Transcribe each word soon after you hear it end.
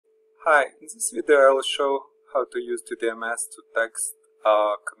Hi, in this video I will show how to use Tdms to text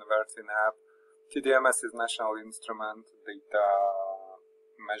converting app. Tdms is National Instrument Data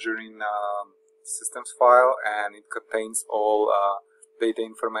Measuring Systems file, and it contains all data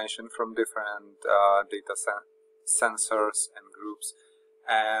information from different data sensors and groups.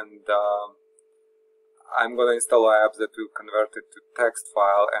 And I'm going to install apps that will convert it to text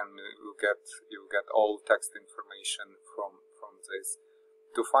file, and you'll get all text information from this.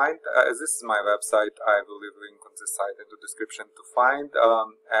 To find, this is my website. I will leave a link on this site in the description. To find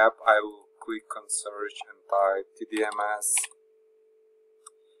app, I will click on search and type Tdms,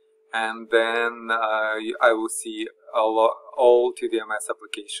 and then I will see all Tdms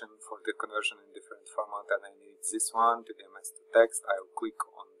application for the conversion in different format, and I need this one, Tdms to text. I will click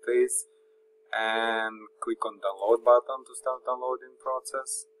on this and click on download button to start downloading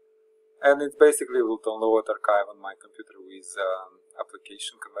process, and it basically will download archive on my computer with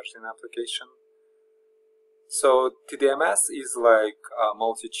conversion application. So Tdms is like a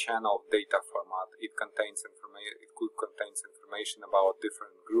multi-channel data format. It contains information about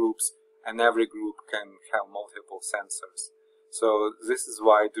different groups, and every group can have multiple sensors. So this is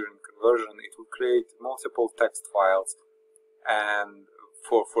why during conversion it will create multiple text files and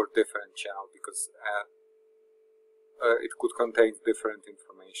for different channels, because it could contain different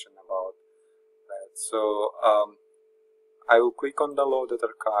information about that. So I will click on downloaded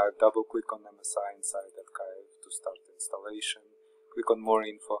archive, double click on MSI inside archive to start installation, click on more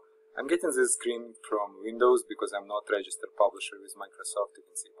info. I'm getting this screen from Windows because I'm not registered publisher with Microsoft. You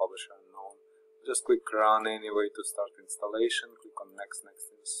can see publisher unknown. Just click run anyway to start installation, click on next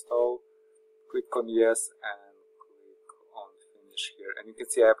install, click on yes, and click on finish here. And you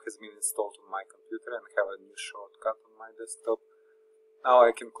can see app has been installed on my computer and have a new shortcut on my desktop. Now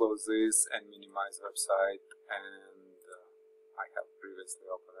I can close this and minimize website, and I have previously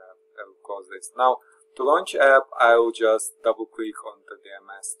opened app. I will close this. Now, to launch app, I will just double click on the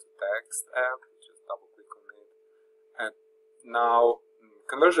Tdms to text app. Just double click on it. And now,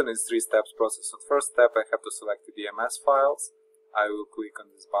 conversion is 3 steps process. So first step, I have to select the Tdms files. I will click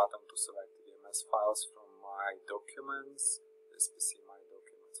on this button to select the Tdms files from my documents. This PC my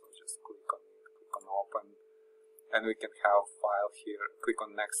documents. So just click on it, click on open, and we can have file here. Click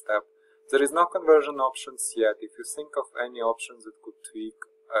on next step. There is no conversion options yet. If you think of any options that could tweak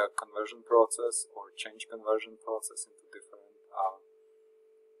a conversion process or change conversion process into different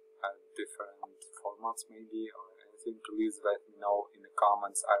formats maybe, or anything, please let me know in the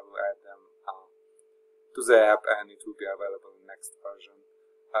comments. I will add them to the app, and it will be available in next version.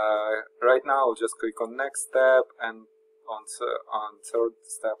 Right now I'll just click on next step, and on third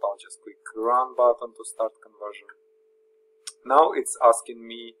step I'll just click run button to start conversion. Now it's asking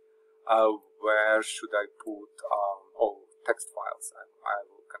me where should I put all text files I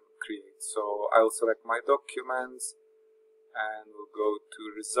will create. So I will select my documents, and we'll go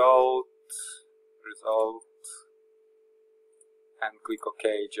to result, and click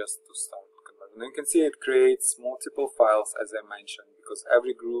OK just to start conversion. You can see it creates multiple files, as I mentioned, because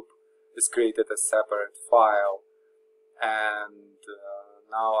every group is created as separate file. And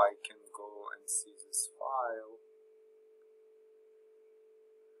now I can go and see this file.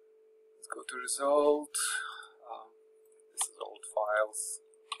 Go to result. This is old files.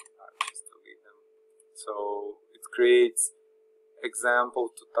 I'll just delete them. So it creates example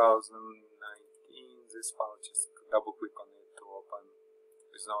 2019. This file, just double click on it to open.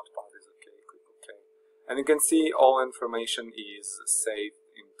 This notepad is okay. Click OK, and you can see all information is saved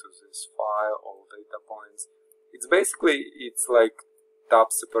into this file. All data points. It's like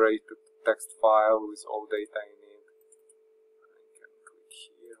tab separated text file with all data in it.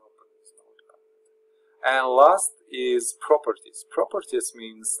 And last is properties. Properties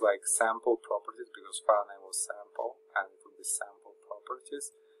means like sample properties, because file name was sample, and it will be sample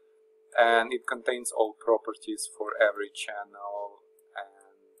properties. And it contains all properties for every channel,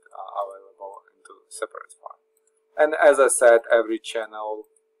 and available into separate file. And as I said, every channel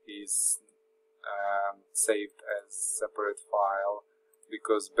is saved as separate file,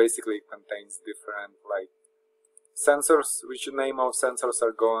 because basically it contains different like sensors, which name of sensors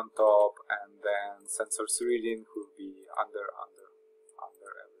are go on top, and then sensors reading will be under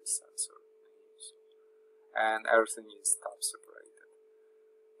every sensor name. And everything is tab separated.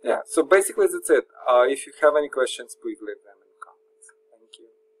 Yeah, so basically that's it. If you have any questions, please leave them.